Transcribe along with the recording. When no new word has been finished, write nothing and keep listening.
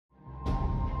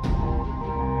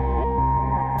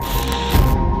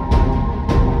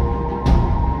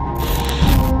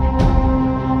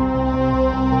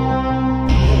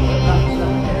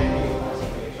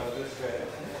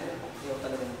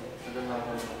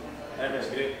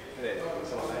Airpress grip. Hindi.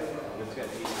 Sama tayo. Goods ka.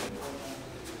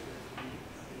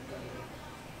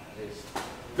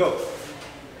 Go!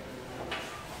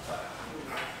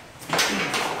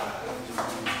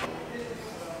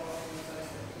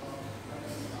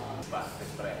 Ba,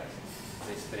 press.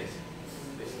 Press.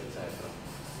 Sa'yo, bro.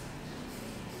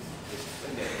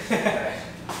 Hindi.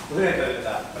 Ulit.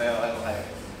 Pareho kayo.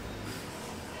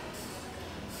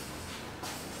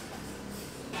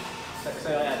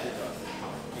 Sa'yo kaya dito.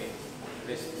 Okay.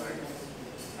 Press.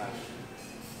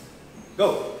 Go!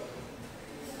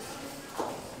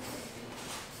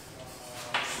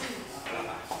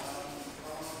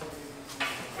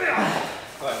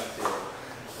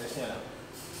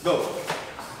 Go!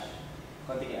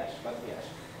 Konti cash.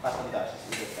 Pas ng dash,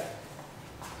 ikot ka.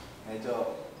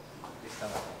 Medyo, please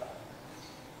naman ito.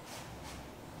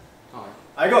 Okay.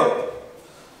 I go!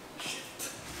 Shit!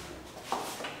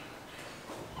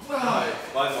 Okay,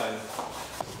 1-1.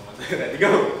 Ready,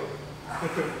 go!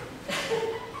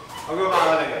 Huwag mo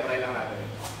makakalag, try lang natin.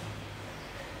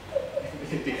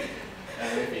 Ano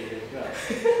yung favorite ko?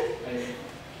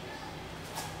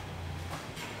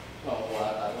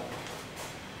 Wala tayo.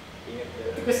 Ingat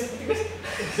din. Tigas.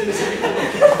 Sinasabi ko.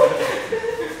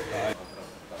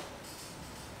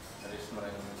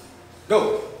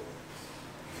 Go!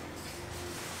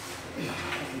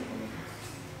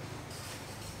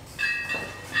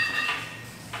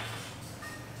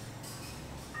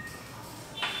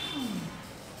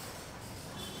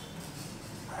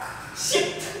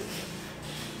 Shit!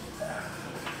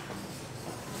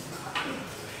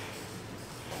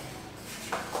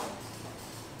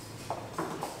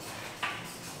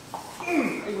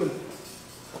 Ay, good.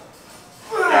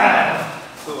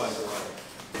 Tuwan.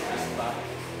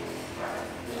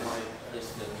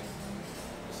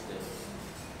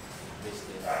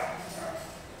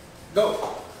 Go!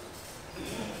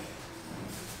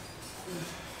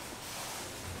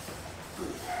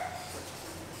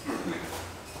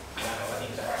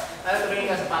 Ano tumingin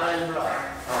ka sa parallel block?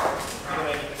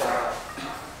 Tumingin ka.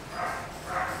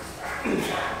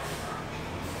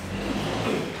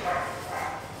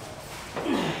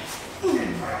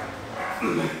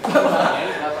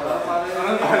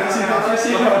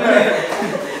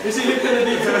 Isilip ka na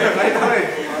dito.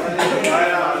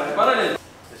 Parallel.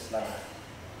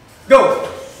 Go!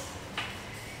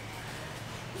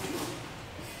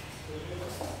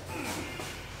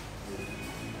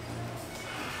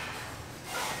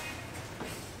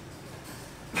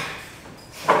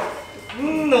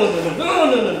 No!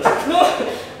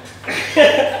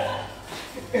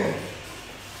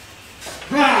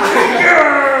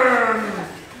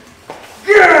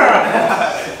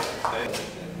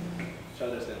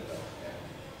 Shoulders lang ito.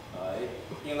 Okay.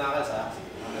 Yung nakakasa,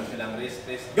 hanggang silang wrist.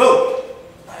 Go!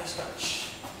 Nice touch.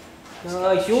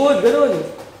 Nice, yun, ganun.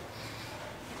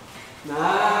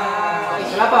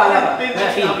 Nice. Wala pa. Pin.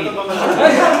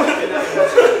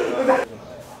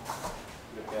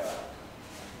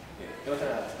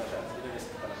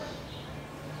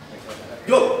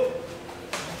 Go!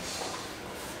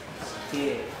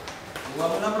 Okay. Kuha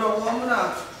mo na bro, kuha mo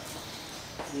na.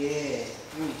 Yeah.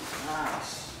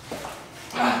 Nice.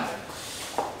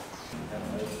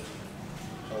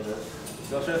 Shoulders.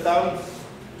 Shoulders down.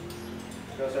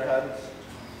 Close your hands.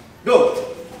 Go!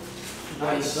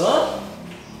 Nice.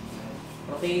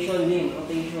 Rotation din,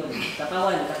 rotation.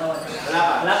 Katawan.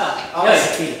 Wala pa. Okay.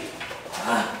 Yes.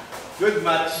 Good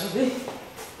match.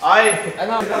 Ay!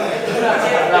 Ano? Bigla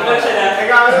siya na.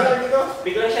 Nagkakaroon na dito.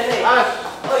 Bigla siya na eh. Ash!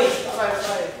 Oy! Try.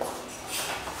 Try.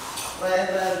 Ay,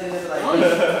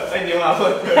 hindi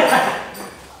maabot.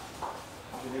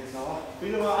 Bilis na ako. Hindi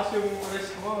lumakas yung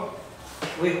wrist mo.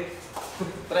 Uy!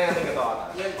 Try natin ito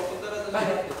ata. Yan, papunta na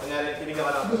doon. Kunyari, tinignan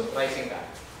ka lang, rising ka.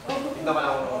 Tignan ka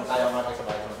lang kung kaya mo natin sa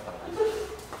bahay mo.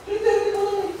 Hindi ko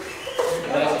lang.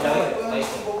 Rising.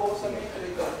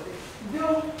 Hindi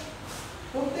ako.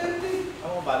 430.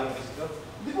 Ano mo baling wrist ko?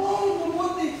 Di ba ako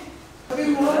bumot eh?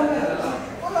 Sabi mo lang na.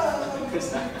 Wala.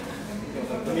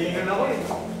 Tumihingan ako eh.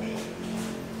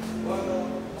 Wala.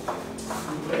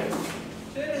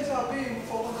 Siya yung nagsabi,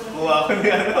 focus na lang. Buha ko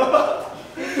ni ano.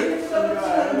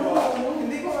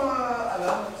 Hindi ko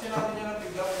alam. Sinabi niya na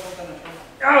bigla pumunta na siya.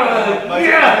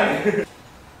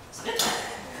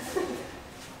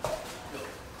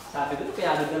 Sabi ko,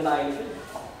 pinagod lang tayo nito.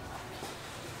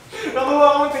 Nakuha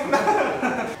akong tignan.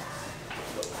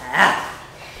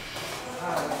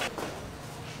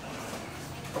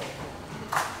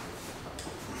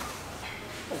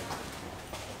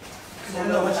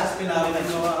 Ano ba siya pinawin na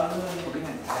gawa?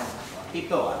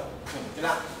 Ito ah.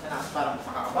 Parang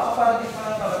makakabasa. Baka parang di pa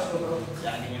natalas ko bro.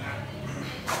 Yan, yun na.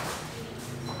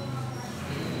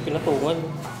 Pinatungan.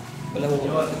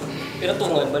 Balahura.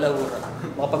 Pinatungan, balahura.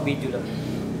 Makapag-video lang.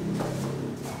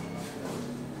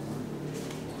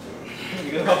 Hindi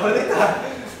ko napapalit ha.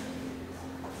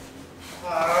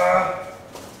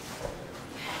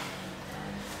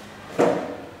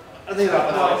 Ano yung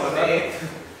rapat ako sa net?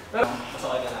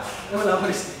 Masakay ka na. Wala pa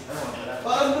rin.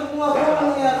 Bakit ba bumaba? Ano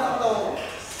nangyari ako daw?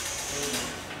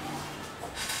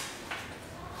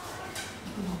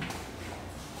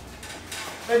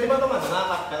 Pwede ba ito man?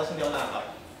 Nakakap ka, tapos hindi ako nakakap.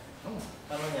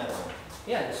 Paano nangyari ko?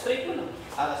 Yan, straight mo lang.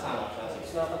 Alas na ako siya.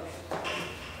 Snapper.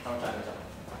 Ang challenge ako.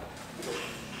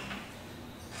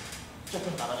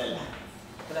 Nakalala.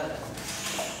 Wala na.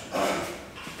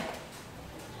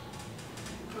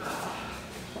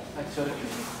 Ay, sorry.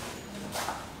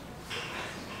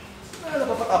 Ay,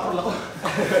 napapatapol ako.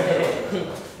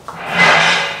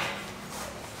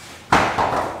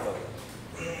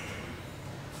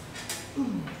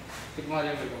 Tikman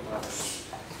yung ito para.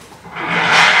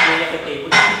 Yung yung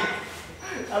table.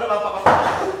 Ano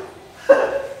papakapatapol?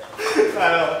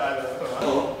 Ano?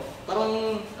 Parang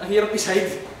ang hirap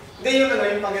i-side. Hindi yung ano,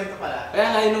 yung pagganto pala. Kaya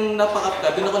nga nung napakat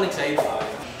ka, doon ako nag-side.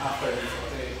 After this,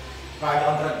 kasi mahal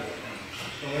akong drug eh.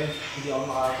 So ngayon, hindi ako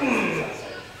makakapagod sa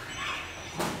side.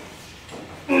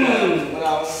 Wala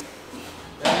akong...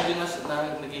 Kaya medyo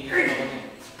nagiging ako niya.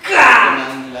 Kaya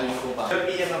nang laging ko pa.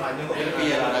 European naman, yung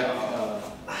European drug.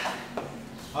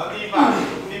 Hindi pa,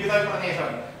 hindi ko tayo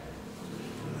pronation.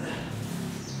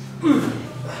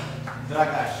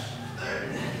 Drug ash.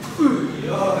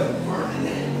 Yun.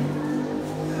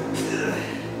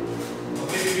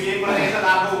 Okay, bibigay mo na kayo sa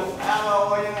labo.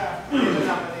 Makukuha niya nga.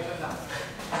 Pronation lang.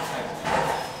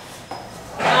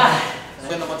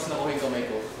 So naman nakuha yung kamay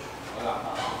ko. Wala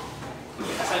pa.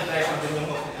 Aside pressure din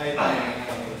yung ay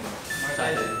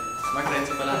Mark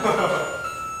Renzo pala.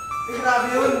 Eh, grabe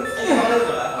yun. Ay, grabe yun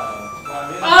ba?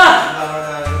 Grabe yun.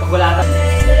 Pag wala ka.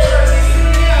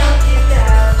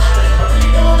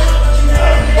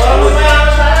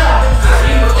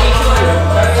 Yung rotation.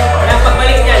 Kaya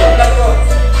pagbalik niyan.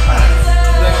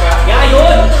 Yan,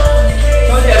 yun!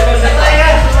 Shoulder, shoulder.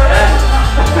 Yan.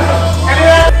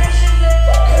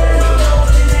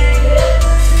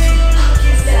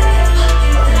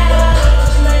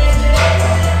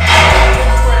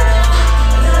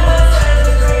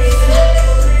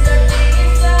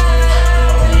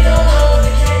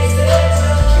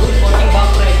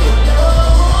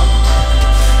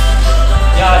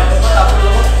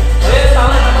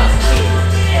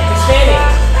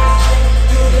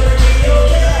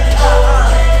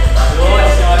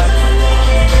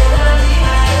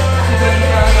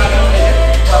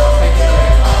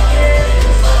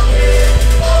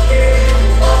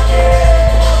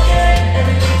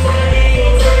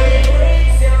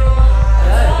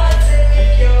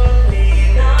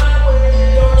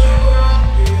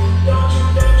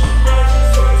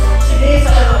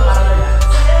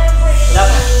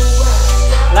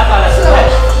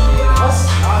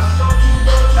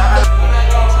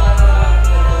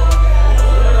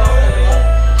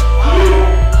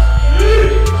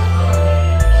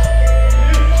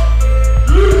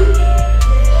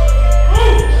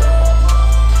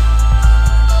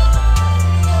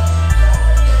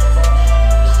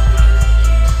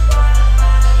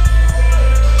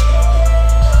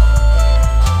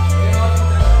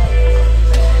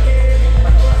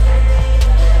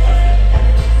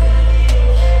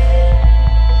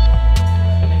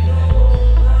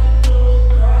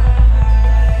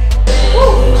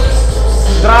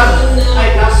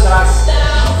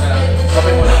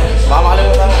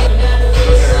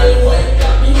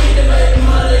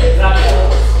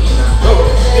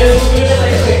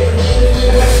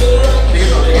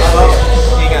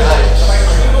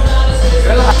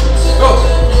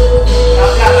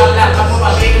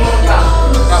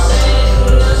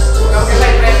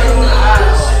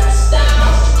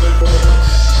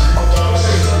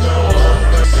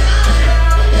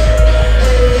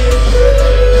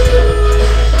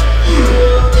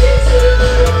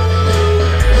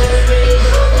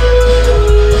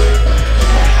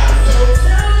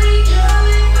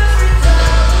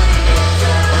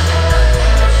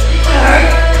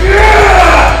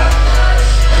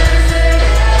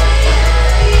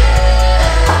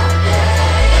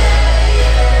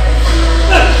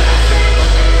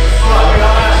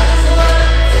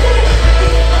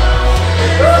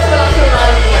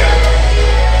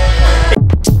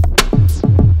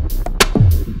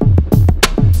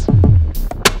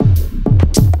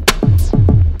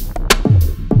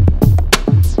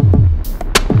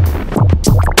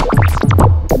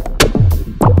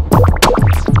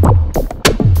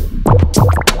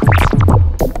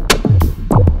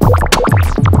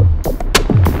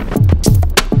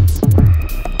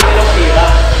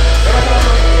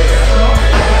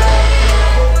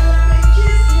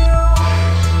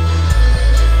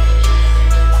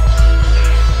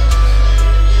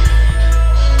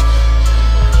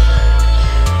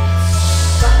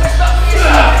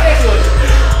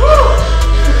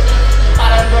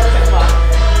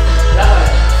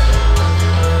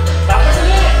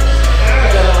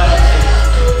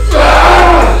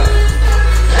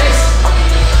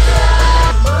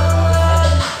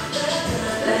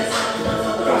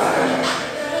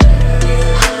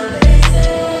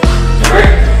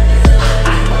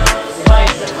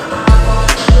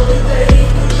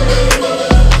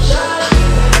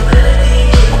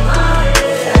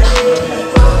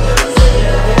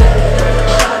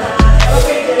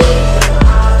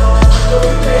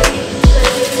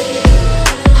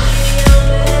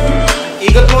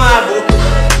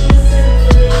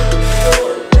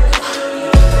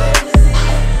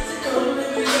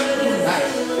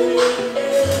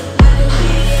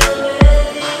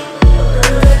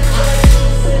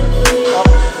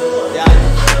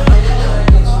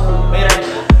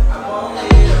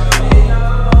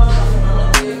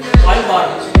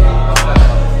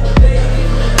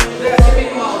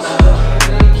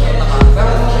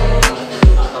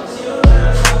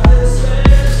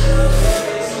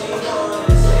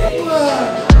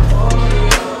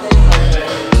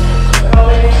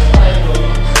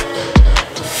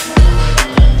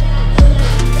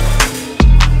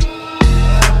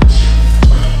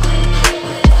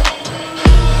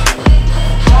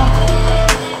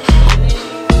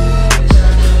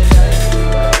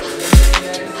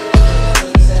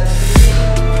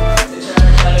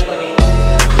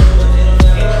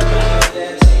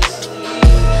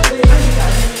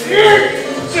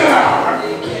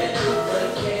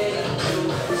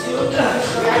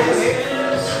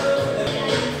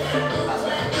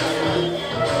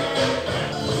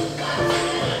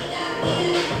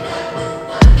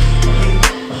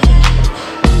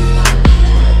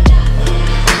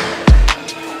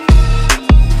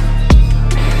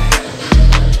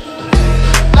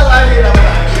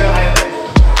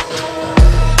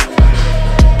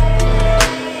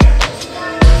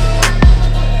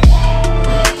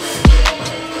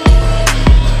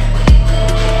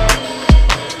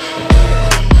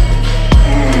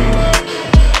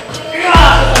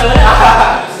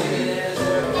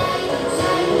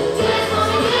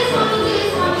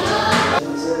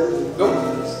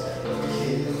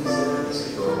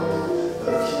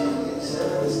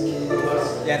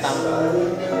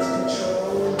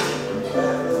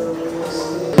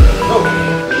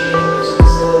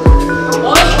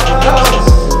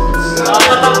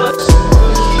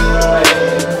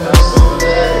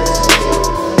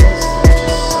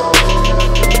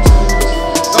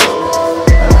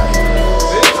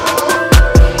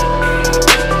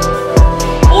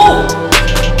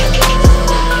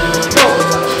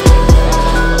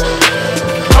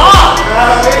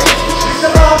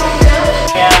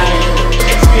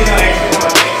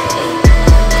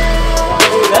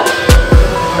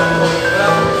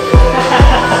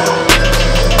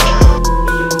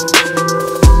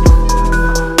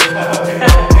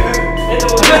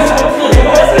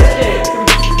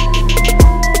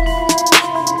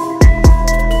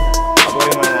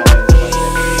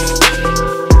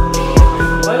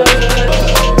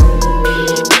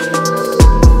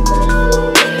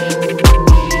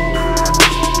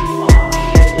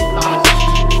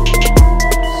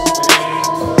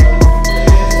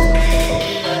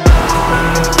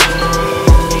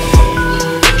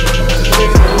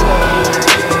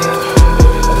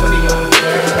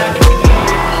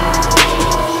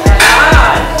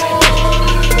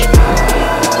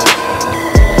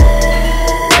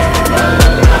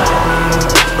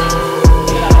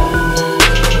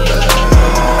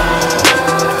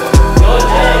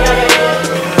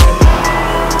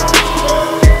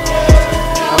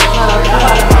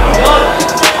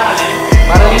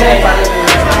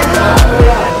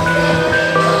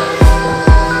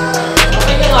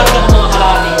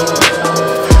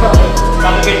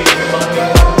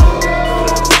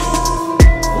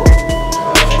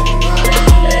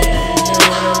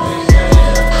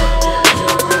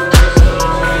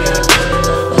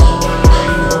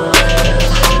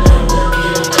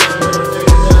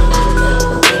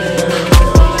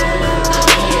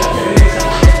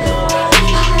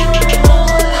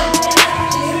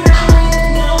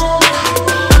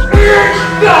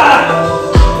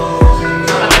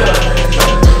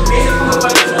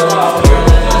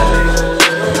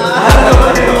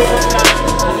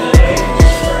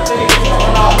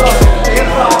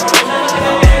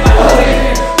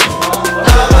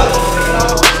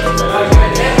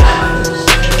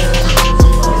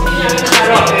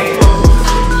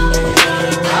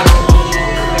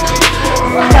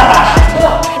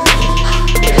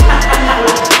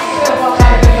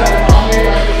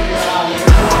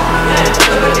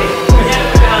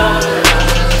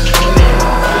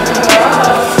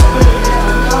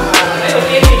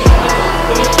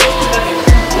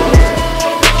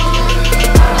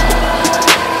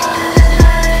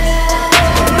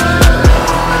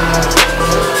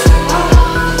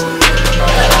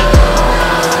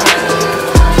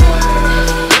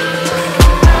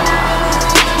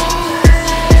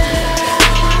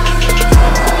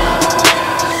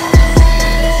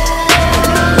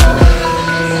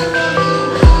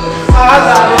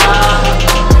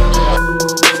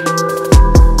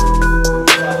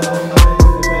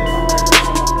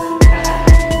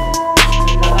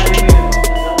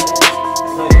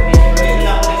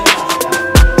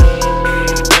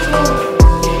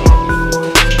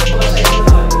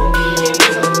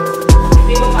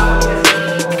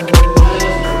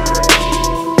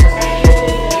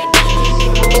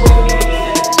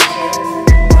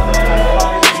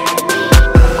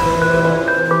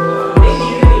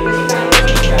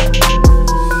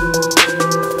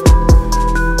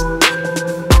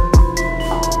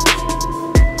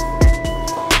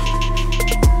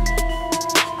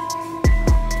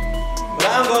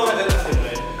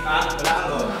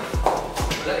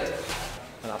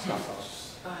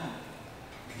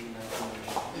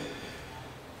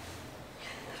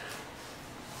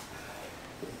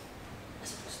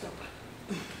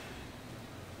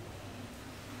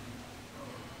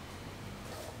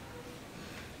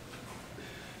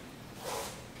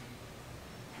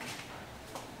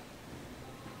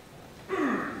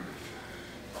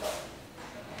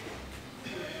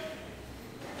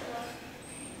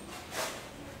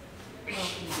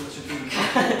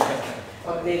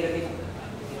 Pag-negative.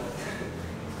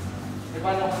 E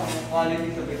paano kung quality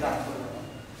sa bitak?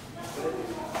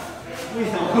 Uy,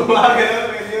 nakuha ka na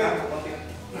pwede yun.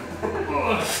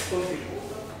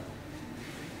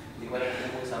 Hindi ko alam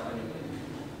kung usapan yun.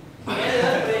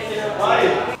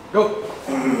 Go!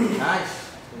 Nice!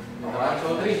 1,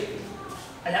 2,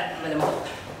 3. Ala, malamot.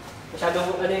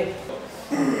 Masyadong ano eh.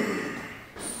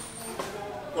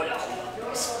 Wala akong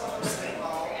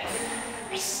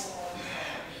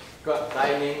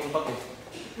Kaya niya yung back eh.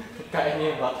 Kaya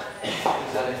niya yung back.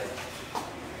 Sorry.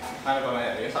 Ano pa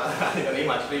nga yun? Sa akin natin,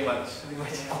 rematch.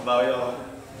 Bawi ako.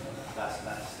 Last.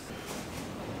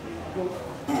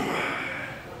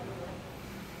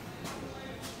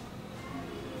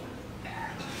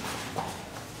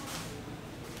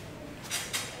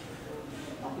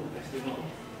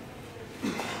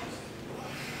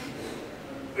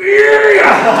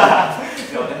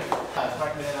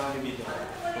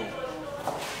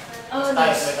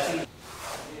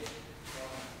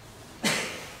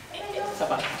 Isa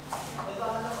pa.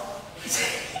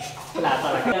 Wala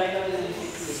talaga.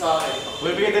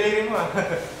 Uy, bigay daliri mo ah.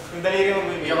 Yung daliri mo,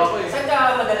 bigay. Iyak ako eh. Saan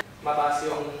ka madala? Mataas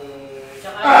yung...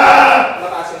 Tsaka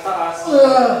Mataas yung taas.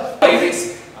 High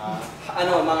risk.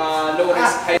 Ano, mga low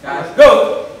risk. High risk. Go!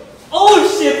 Oh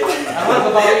shit! Ano,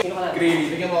 babae? Sino ka na? Gravy.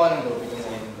 Bigyan mo ako ng go. Bigyan mo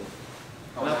ako ng go.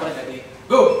 Wala pa rin dati.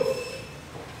 Go!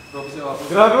 Go, gusto ako.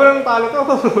 Grabe mo ng talo to.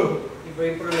 Iba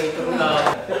yung pronator na.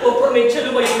 Nagpo-pronate siya,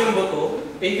 lumayo yung boto.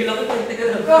 Pagin ako, punti ka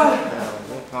lang.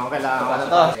 Kailangan ko na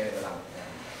to. Ito lang.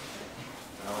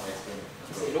 Ako testing.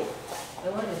 Sa ilong?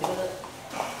 Naman, hindi ko na.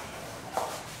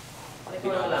 Ito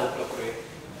na lang.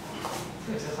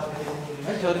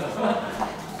 Ay, sorry.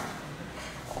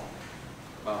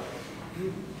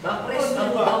 Back press,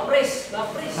 back press, back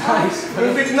press. Nice.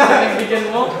 Perfect na. Bigyan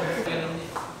mo.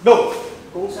 Go!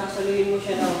 Kung sasaluhin mo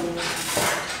siya ng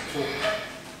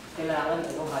kailangan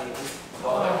ano hayo.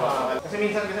 Kasi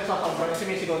minsan kasi sa sobra, kasi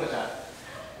may sigaw na siya.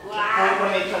 Kung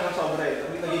pronate siya ng sobra eh,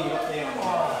 nagigilap na yun.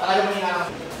 Akala mo nga.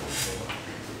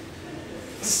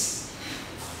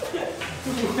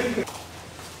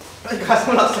 Ay, kaso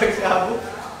mo lang si Abu.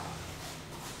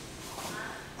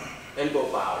 Elbow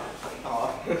foul. Oo.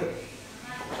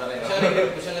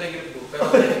 Siya na-regret ko. Pero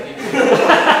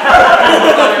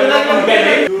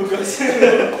Dugas.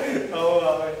 Oo,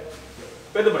 okay.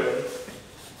 Pwede ba yun?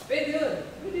 Pwede yun.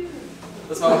 Pwede yun.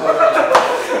 tapos makapagod.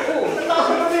 Oo. Ang taas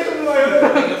mo na dito mo yun.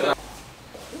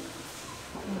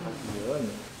 Yun.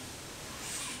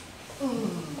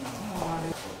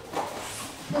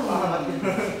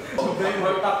 Sobra yung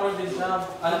work upward din siya.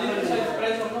 Ano din yung side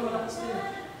pressure mo, malakas din.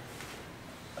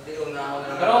 Pati una ako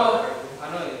na. Pero,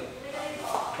 ano eh,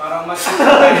 parang mas...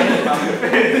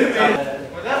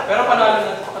 Pero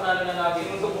panalo na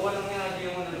lagi. Yung subukan lang niya, hindi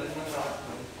yung ano lang.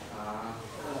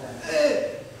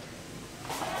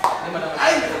 Ay, malaki.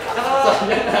 Ay!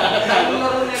 Ang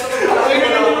laro nito,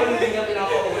 hindi nga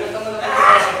pinapakulit. Ang laro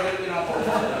nito, pinapakulit.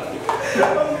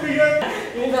 Ang bigat.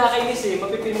 Yung nakakainis eh,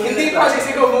 mapipin mo Hindi pa,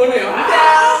 sisigaw muna yun.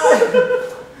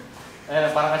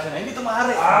 Ayun, parang kasi na, hindi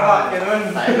tumahari.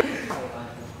 Ganun.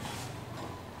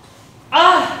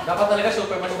 Dapat talaga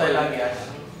Superman style lagi ah.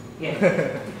 Yeah.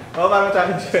 Oo, parang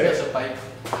challenge. Yes, so 5.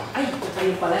 Ay,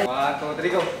 ayun pala. 1, 2,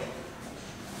 3, go.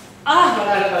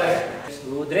 Malala talaga.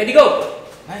 Good, ready, go!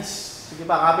 Nice. Sige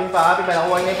pa, kapin pa.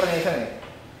 Nakuha niya yung pronation eh.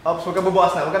 Ops, huwag ka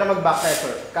bubukas na. Huwag ka na mag-back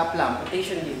pressure. Cap lang.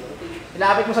 Rotation din, rotation.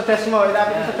 Ilapit mo sa chest mo.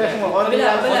 Konti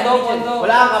lang. Kondo.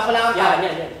 Wala kang cap, wala kang cap.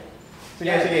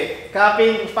 Yan. Sige.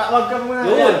 Kapin. Huwag ka muna.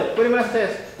 Yun. Kunin mo na sa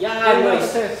chest. Yan, Kunin mo na nice.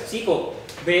 sa chest. Siko.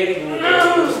 Very good.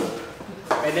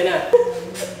 Pwede na.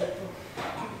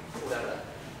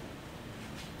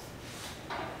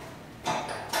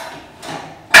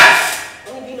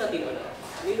 Ang hindi natin wala.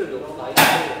 Niluloko tayo.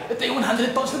 Ito yung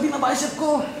 100 pounds na binabicep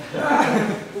ko.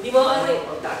 Hindi ba kasi,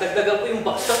 tatagdagan ko yung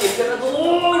box ng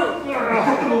Emperador!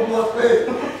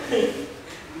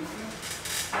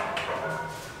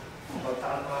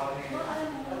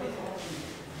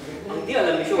 Hindi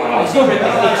alam ni Sean. Ay, siyempre,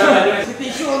 Si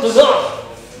Tissue. Tuzo!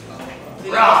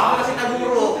 Kasi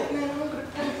naguro.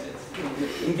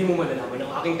 Hindi mo malalaman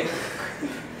ang aking teknik.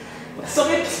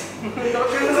 Sakit! Dapat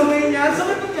ka na gawin niya.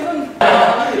 Sakit mo yan.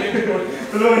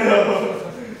 Tulungan niyo ako.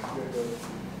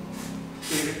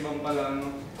 Spirit bomb pala, no?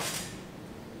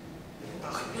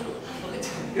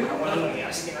 Wala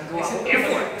nangyayari sa ginagawa ko.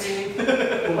 Effort!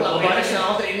 Kung makabalas na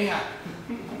ako training ha.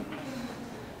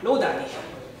 No, Daddy.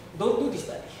 Don't do this,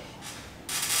 Daddy.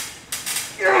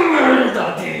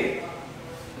 Daddy!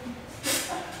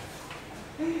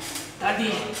 Daddy!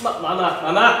 Mama!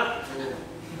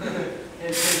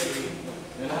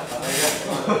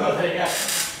 Patay ka.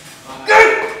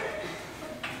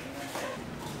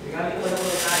 Gamit ko na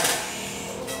muna tayo.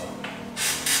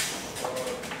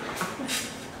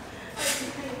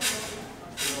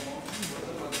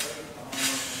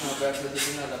 Kaya sa dito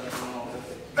na, dapat mga ako.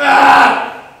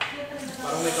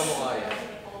 Parang may kamukha yan.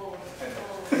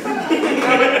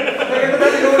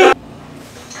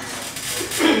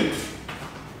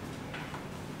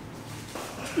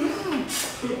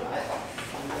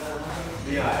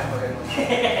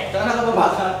 Saan nakababa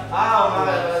ka? Oo,